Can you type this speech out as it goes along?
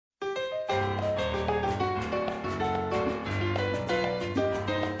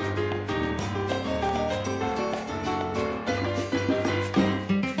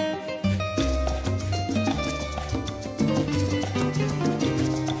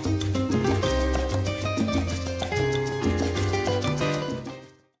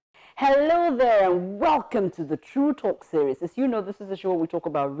welcome to the True Talk series. As you know, this is a show where we talk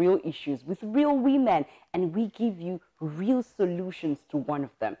about real issues with real women and we give you real solutions to one of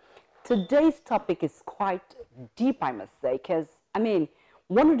them. Today's topic is quite deep, I must say, because,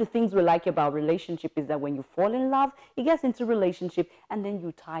 one of the things we like about relationship is that when you fall in love, it gets into relationship and then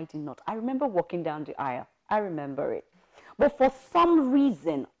you tie the knot. I remember walking down the aisle. I remember it. But for some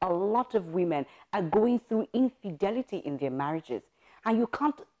reason, a lot of women are going through infidelity in their marriages. And you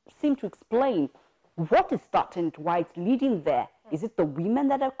can't seem to explain what is starting, why it's leading there. Is it the women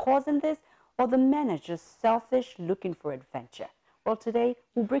that are causing this? Or the men are just selfish, looking for adventure? Well, today,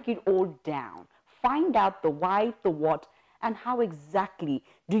 we'll break it all down. Find out the why, the what, and how exactly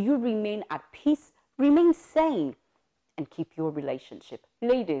do you remain at peace, remain sane, and keep your relationship.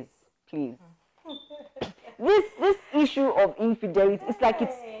 Ladies, please. This issue of infidelity, it's like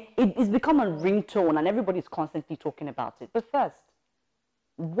it's become a ringtone and everybody's constantly talking about it. But first,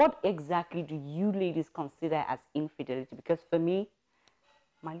 what exactly do you ladies consider as infidelity? Because for me,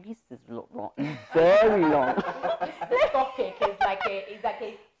 my list is long, very long. This topic is like a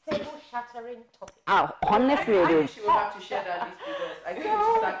table-shattering topic. Honestly, it is. She will have to share that list with us. I think we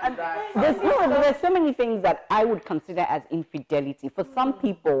should start with that. There's so many things that I would consider as infidelity. For some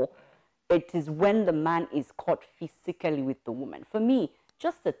people, it is when the man is caught physically with the woman. For me,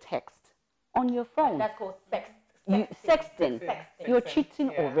 just a text on your phone. That's called Sexting. You're cheating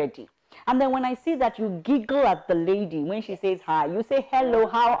already. And then when I see that you giggle at the lady when she says hi, you say, hello,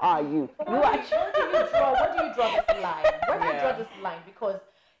 how are you? Where do you draw this line? Where do you draw this line? Because,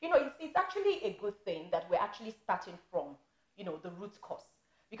 it's actually a good thing that we're actually starting from, the root cause.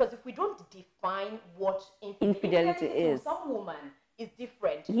 Because if we don't define what infidelity is, some woman is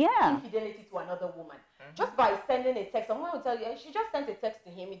different. Infidelity to another woman. Just by sending a text, someone will tell you, she just sent a text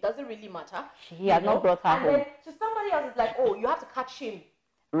to him, it doesn't really matter. He has not brought her home. And then to somebody else, it's like, oh, you have to catch him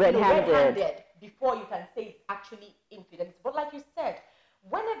red-handed before you can say it's actually infidelity. But like you said,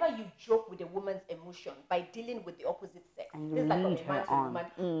 whenever you joke with a woman's emotion by dealing with the opposite sex, it's like from a man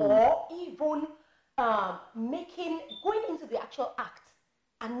to a woman, or even going into the actual act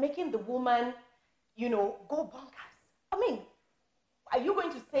and making the woman, go bonkers. Are you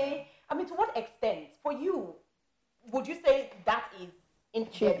going to say, to what extent, for you, would you say that is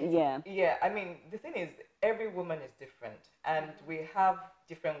infidelity? Yeah, the thing is, every woman is different, and we have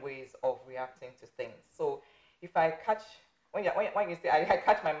different ways of reacting to things. So if I catch, when you say I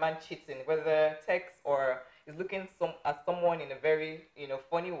catch my man cheating, whether text or is looking at someone in a very,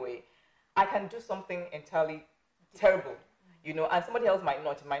 funny way, I can do something entirely terrible. And somebody else might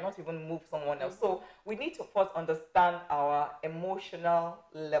not. It might not even move someone else. So we need to first understand our emotional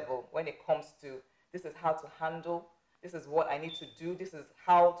level when it comes to this is how to handle, this is what I need to do, this is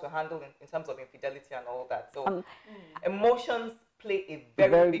how to handle in terms of infidelity and all that. So emotions play a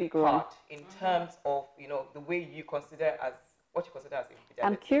very big part in terms of, the way you consider as, what you consider as infidelity.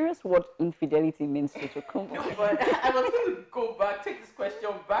 I'm curious what infidelity means to Tokumbo. No, but I was going to take this question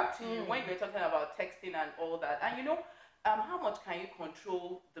back to you when you were talking about texting and all that. And how much can you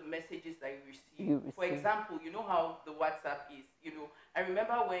control the messages that you receive? For example, you know how the WhatsApp is. I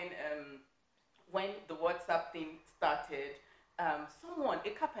remember when the WhatsApp thing started, someone, a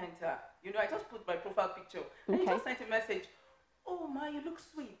carpenter, I just put my profile picture and he just sent a message. Oh my, you look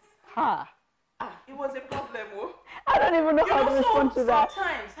sweet. It was a problem. I don't even know how to respond to that.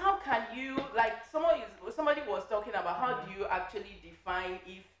 Sometimes, how can you, like, somebody was talking about how do you actually define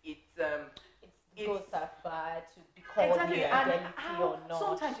if it's goes that far to be called infidelity or not.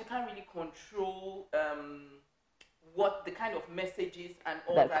 Sometimes you can't really control what the kind of messages and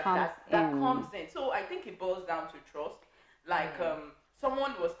all that comes in. So I think it boils down to trust. Like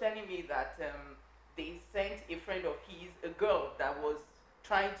someone was telling me that they sent a friend of his, a girl that was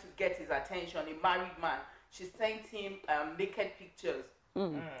trying to get his attention, a married man. She sent him naked pictures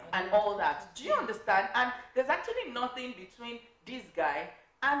and all that. Do you understand? And there's actually nothing between this guy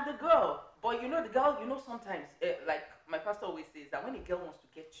and the girl. But the girl, sometimes, like my pastor always says, that when a girl wants to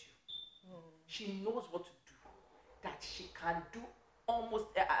get you, she knows what to do. That she can do almost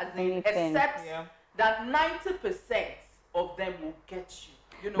except that 90% of them will get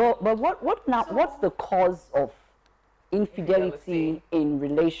you. But what's the cause of infidelity in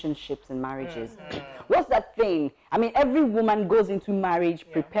relationships and marriages? What's that thing? Every woman goes into marriage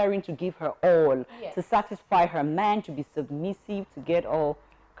preparing to give her all, to satisfy her man, to be submissive, to get all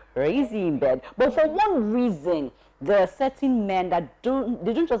crazy in bed. But for one reason, there are certain men that don't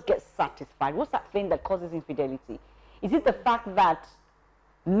just get satisfied. What's that thing that causes infidelity? Is it the fact that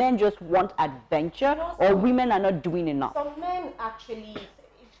men just want adventure, or women are not doing enough? Some men actually,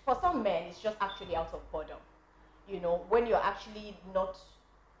 for some men, it's just actually out of boredom. When you're actually not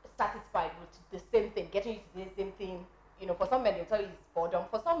satisfied with the same thing, getting used to the same thing. You know, for some men, they'll tell you it's boredom.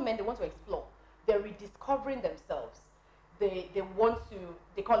 For some men, they want to explore. They're rediscovering themselves. They want to,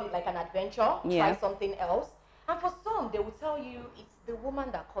 they call it like an adventure, try something else. And for some, they will tell you it's the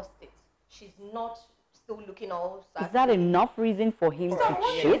woman that caused it. She's not still looking all sad. Is that enough reason for him to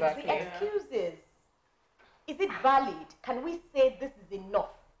cheat? Exactly. The excuses. Is it valid? Can we say this is enough?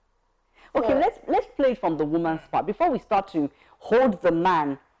 Okay, let's play it from the woman's part. Before we start to hold the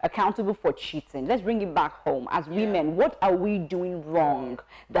man accountable for cheating, let's bring it back home. As women, what are we doing wrong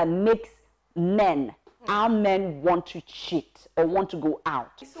that makes men, our men, want to cheat or want to go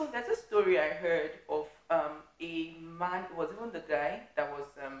out? So there's a story I heard of a man, it was even the guy that was,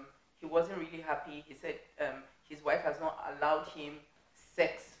 he wasn't really happy. He said his wife has not allowed him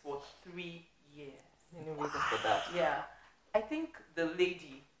sex for 3 years. Any reason for that? Yeah. I think the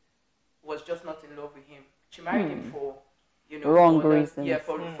lady was just not in love with him. She married him for, you know, wrong reasons. Yeah,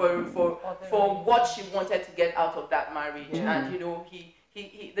 for what she wanted to get out of that marriage. And you know, he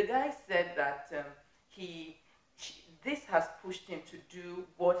the guy said that this has pushed him to do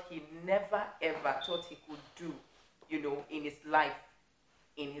what he never ever thought he could do, you know, in his life,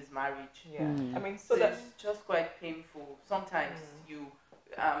 in his marriage. Yeah. I mean, so that's just quite painful. Sometimes you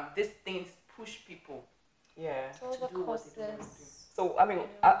these things push people to do what they don't want to do. So, I mean,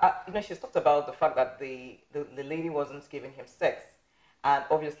 you know, she's talked about the fact that the lady wasn't giving him sex, and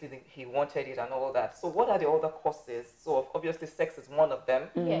obviously he wanted it and all that. So what are the other causes? So obviously sex is one of them.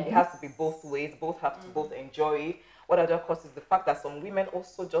 It has to be both ways. Both have to both enjoy it. What other causes? The fact that some women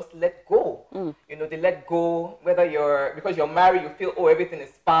also just let go. You know, they let go, whether because you're married, you feel, oh, everything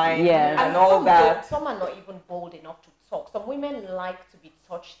is fine, and all that. Some are not even bold enough to talk. Some women like to be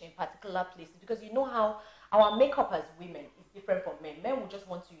touched in particular places, because you know how our makeup as women is different from men. Men will just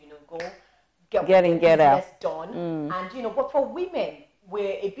want to, you know, go get business done. And, you know, but for women,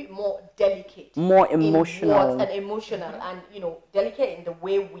 we're a bit more delicate. More emotional. And emotional. And, you know, delicate in the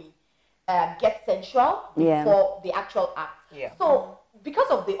way we get sensual before the actual act. So, because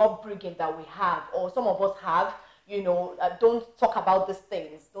of the upbringing that we have, or some of us have, you know, don't talk about these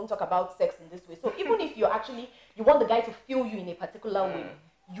things. Don't talk about sex in this way. So, even if you want the guy to feel you in a particular way,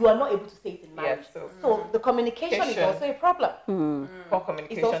 you are not able to say it in marriage. So the communication is also a problem. Poor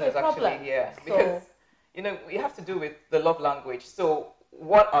communication is actually, because, you know, you have to do with the love language. So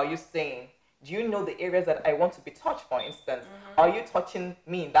what are you saying? Do you know the areas that I want to be touched, for instance? Are you touching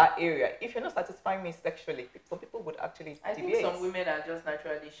me in that area? If you're not satisfying me sexually, some people would actually I think some women are just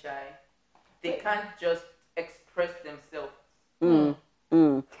naturally shy. They can't just express themselves.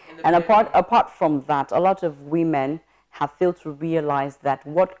 And apart from that, a lot of women have failed to realize that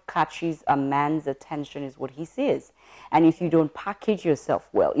what catches a man's attention is what he sees. And if you don't package yourself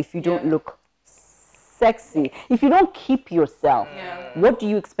well, if you don't look sexy, if you don't keep yourself, what do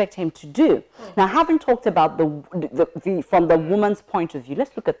you expect him to do? Now, having talked about the from the woman's point of view,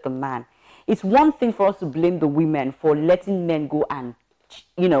 let's look at the man. It's one thing for us to blame the women for letting men go and,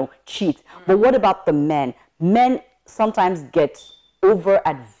 you know, cheat. But what about the men? Men sometimes get over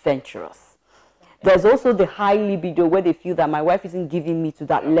adventurous. There's also the high libido, where they feel that my wife isn't giving me to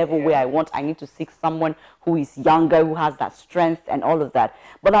that level where I want. I need to seek someone who is younger, who has that strength and all of that.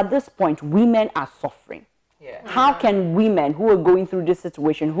 But at this point, women are suffering. How can women who are going through this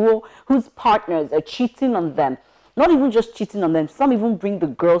situation, whose partners are cheating on them, not even just cheating on them, some even bring the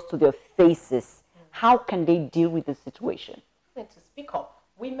girls to their faces, how can they deal with the situation? To speak up.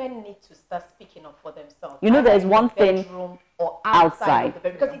 Women need to start speaking up for themselves. You know, there's one thing or outside of the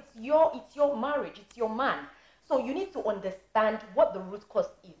bedroom, because it's your marriage, it's your man. So you need to understand what the root cause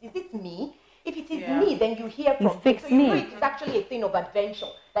is. Is it me? If it is me, then you hear from him. So you know it's actually a thing of adventure,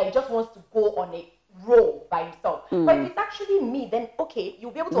 that he just wants to go on a roll by himself. But if it's actually me, then okay,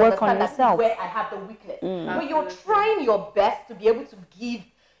 you'll be able to understand that's where I have the weakness. But you're trying your best to be able to give,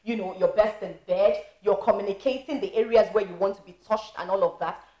 you know, your best in bed. You're communicating the areas where you want to be touched and all of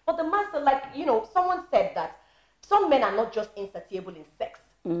that. But the man said, like, you know, someone said that some men are not just insatiable in sex.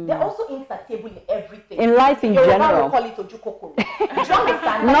 They're also insatiable in everything. In life in general. Call it ojukokoro. Do you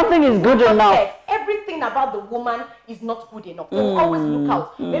understand? Nothing is good enough. Sex, everything about the woman is not good enough. They will always look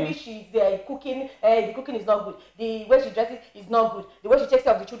out. Maybe she's cooking, the cooking is not good. The way she dresses is not good. The way she takes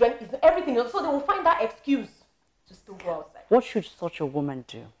care of the children is everything. So they will find that excuse to still go outside. What should such a woman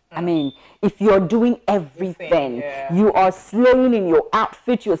do? I mean, if you're doing everything, you are slaying in your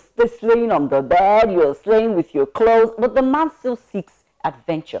outfit, you're still slaying on the bed, you're slaying with your clothes, but the man still seeks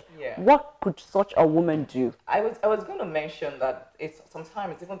adventure. What could such a woman do? I was going to mention that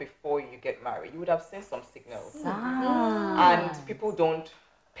sometimes even before you get married, you would have seen some signals, and people don't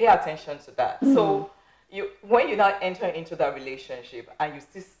pay attention to that. So when you now enter into that relationship and you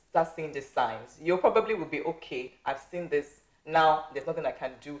see start seeing the signs. You probably will be, okay, I've seen this, now there's nothing I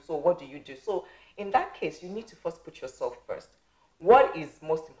can do, so what do you do? So in that case, you need to first put yourself first. What is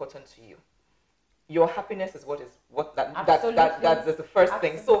most important to you? Your happiness is that's the first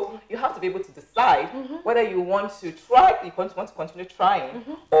thing. So you have to be able to decide whether you want to try, you want to continue trying,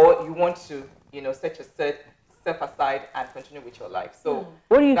 or you want to, set yourself aside and continue with your life. So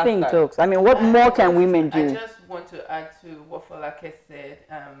what do you think, Tokes? I mean, what more can women do? I just want to add to what Falake said.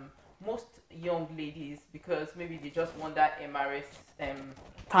 Most young ladies, because maybe they just want that MRS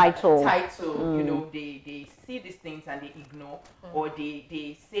title, they see these things and they ignore, or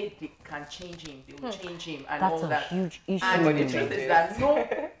they say they can change him, they will change him, and that's all that. That's a huge issue. And the truth is that no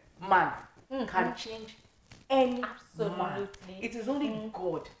man can change any man. It is only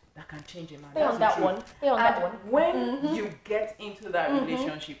God that can change a man. Stay on that one. When you get into that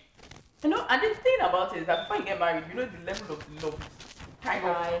relationship, and the thing about it is that before you get married, the level of love kind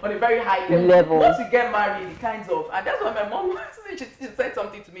of on a very high level. Once you get married, and that's why my mom she said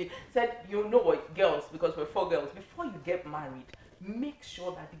something to me. Said, you know what, girls, because we're 4 girls, before you get married, make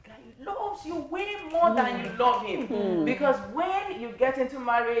sure that the guy loves you way more than you love him. Because when you get into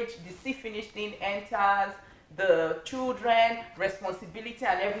marriage, the see finish thing enters, the children, responsibility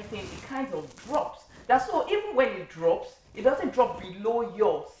and everything, it kind of drops. That's so even when it drops, it doesn't drop below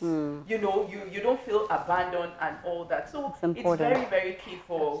yours. You don't feel abandoned and all that. So it's very, very key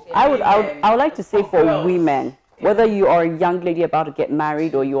for I would like to say for women, whether you are a young lady about to get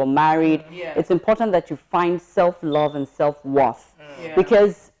married or you're married, it's important that you find self-love and self-worth.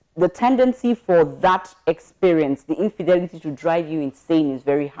 Because the tendency for that experience, the infidelity, to drive you insane is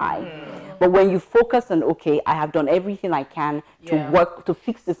very high. But when you focus on, okay, I have done everything I can to work, to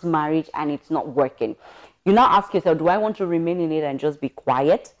fix this marriage, and it's not working, you now ask yourself, do I want to remain in it and just be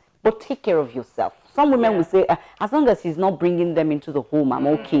quiet? But take care of yourself. Some women will say, as long as he's not bringing them into the home, I'm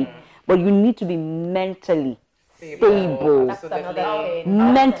okay. But you need to be mentally stable. That's another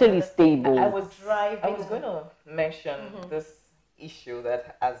mentally stable. I was going to mention this issue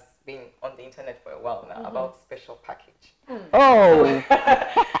that has been on the internet for a while now about special package. Oh.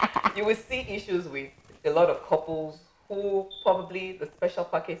 You will see issues with a lot of couples who probably the special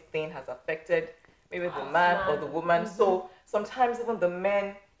package thing has affected maybe the man or the woman. So sometimes even the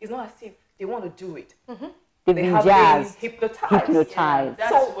men, it's not as if they want to do it. They have been hypnotized.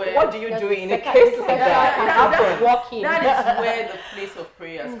 So what do you do in a case like that? That is where the place of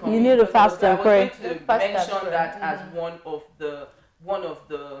prayer is coming. You need to fast and pray. I was going to mention that as one of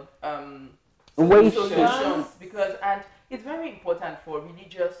the solutions, because it's very important for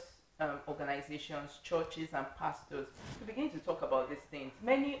religious organizations, churches and pastors to begin to talk about these things.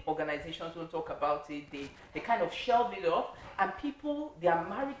 Many organizations don't talk about it. They kind of shelve it off, and there are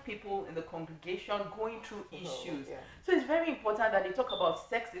married people in the congregation going through issues. So it's very important that they talk about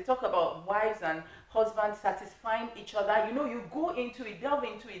sex, they talk about wives and husbands satisfying each other. You go into it, delve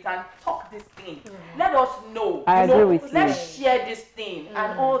into it and talk this thing. Let us know. I agree with you. Let's share this thing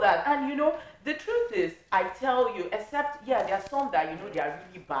and all that. And the truth is, I tell you, except there are some that they are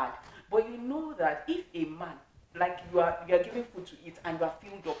really bad. But you know that if a man, like you are giving food to eat and you are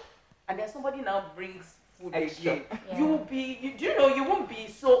filled up, and then somebody now brings food again, you won't be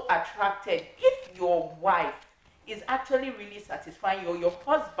so attracted. If your wife is actually really satisfying you, or your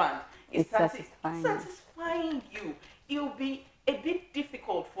husband is satisfying you, it will be a bit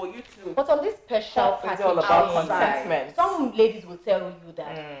difficult for you to. But on this special package, it's all about contentment. Some ladies will tell you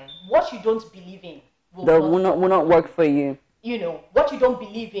that what you don't believe in will not work for you. What you don't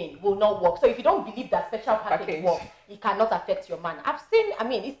believe in will not work. So if you don't believe that special package works, it cannot affect your man.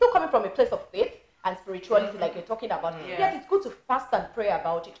 It's still coming from a place of faith and spirituality, like you're talking about. Yes, it's good to fast and pray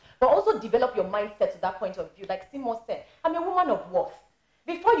about it, but also develop your mindset to that point of view. Like Simo said, I'm a woman of worth.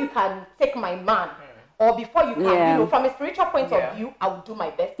 Before you can take my man, or before you can, from a spiritual point of view, I will do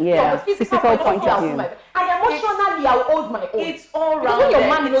my best. From a physical point of view, I will do my best. And emotionally, I will hold my own. It's all round. When your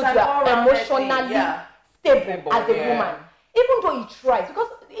man knows you are emotionally stable as a woman, even though he tries, because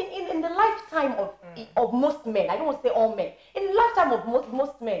in the lifetime of most men, I don't want to say all men, in the lifetime of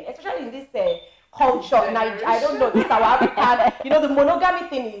most men, especially in this culture, I don't know, this our African, the monogamy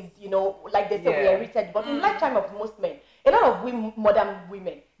thing is, like they say, we are heritage, but in the lifetime of most men, a lot of modern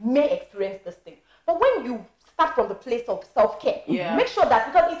women may experience this thing. But when you start from the place of self-care, make sure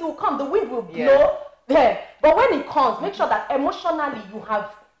that, because it will come, the wind will blow there, but when it comes, make sure that emotionally you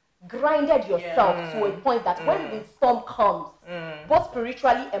have grinded yourself to a point that when the storm comes, both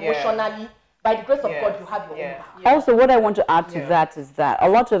spiritually, emotionally, by the grace of God, you have your own back. Also, what I want to add to that is that a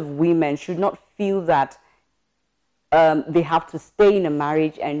lot of women should not feel that they have to stay in a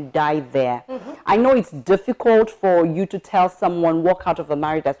marriage and die there. I know it's difficult for you to tell someone walk out of a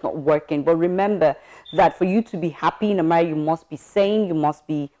marriage that's not working, but remember that for you to be happy in a marriage, you must be sane, you must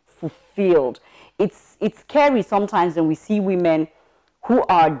be fulfilled. It's scary sometimes when we see women who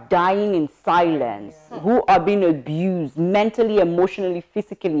are dying in silence, who are being abused mentally, emotionally,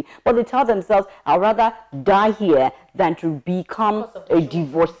 physically, but they tell themselves, I'd rather die here than to become a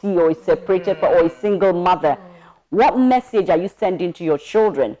divorcee or a separated or a single mother. What message are you sending to your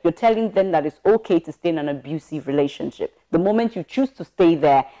children? You're telling them that it's okay to stay in an abusive relationship. The moment you choose to stay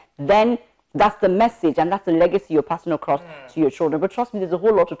there, then that's the message and that's the legacy you're passing across to your children. But trust me, there's a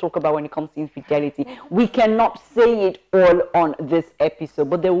whole lot to talk about when it comes to infidelity. We cannot say it all on this episode,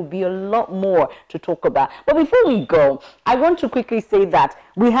 but there will be a lot more to talk about. But before we go, I want to quickly say that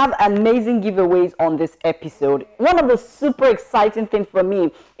we have amazing giveaways on this episode. One of the super exciting things for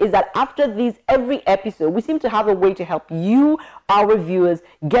me is that after these, every episode, we seem to have a way to help you, our viewers,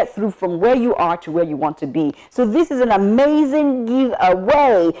 get through from where you are to where you want to be. So this is an amazing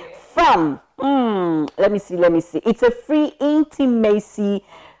giveaway from, let me see. It's a free intimacy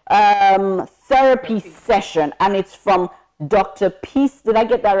therapy session, and it's from Dr. Peace. Did I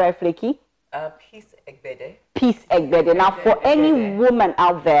get that right, Flaky? Peace Egede. Peace Egede. Now, for any woman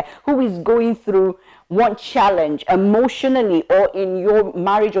out there who is going through one challenge emotionally or in your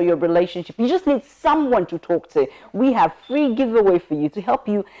marriage or your relationship, you just need someone to talk to. We have free giveaway for you to help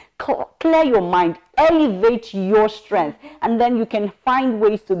you clear your mind, elevate your strength, and then you can find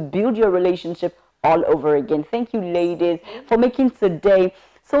ways to build your relationship all over again. Thank you, ladies, for making today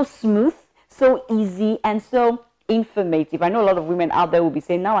so smooth, so easy, and so informative. I know a lot of women out there will be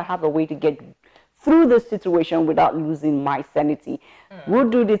saying, now I have a way to get through this situation without losing my sanity. We'll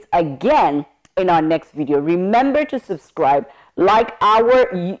do this again in our next video. Remember to subscribe, like our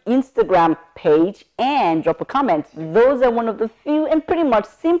Instagram page, and drop a comment. Those are one of the few and pretty much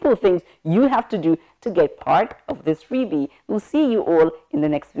simple things you have to do to get part of this freebie. We'll see you all in the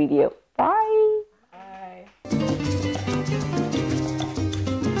next video. Bye.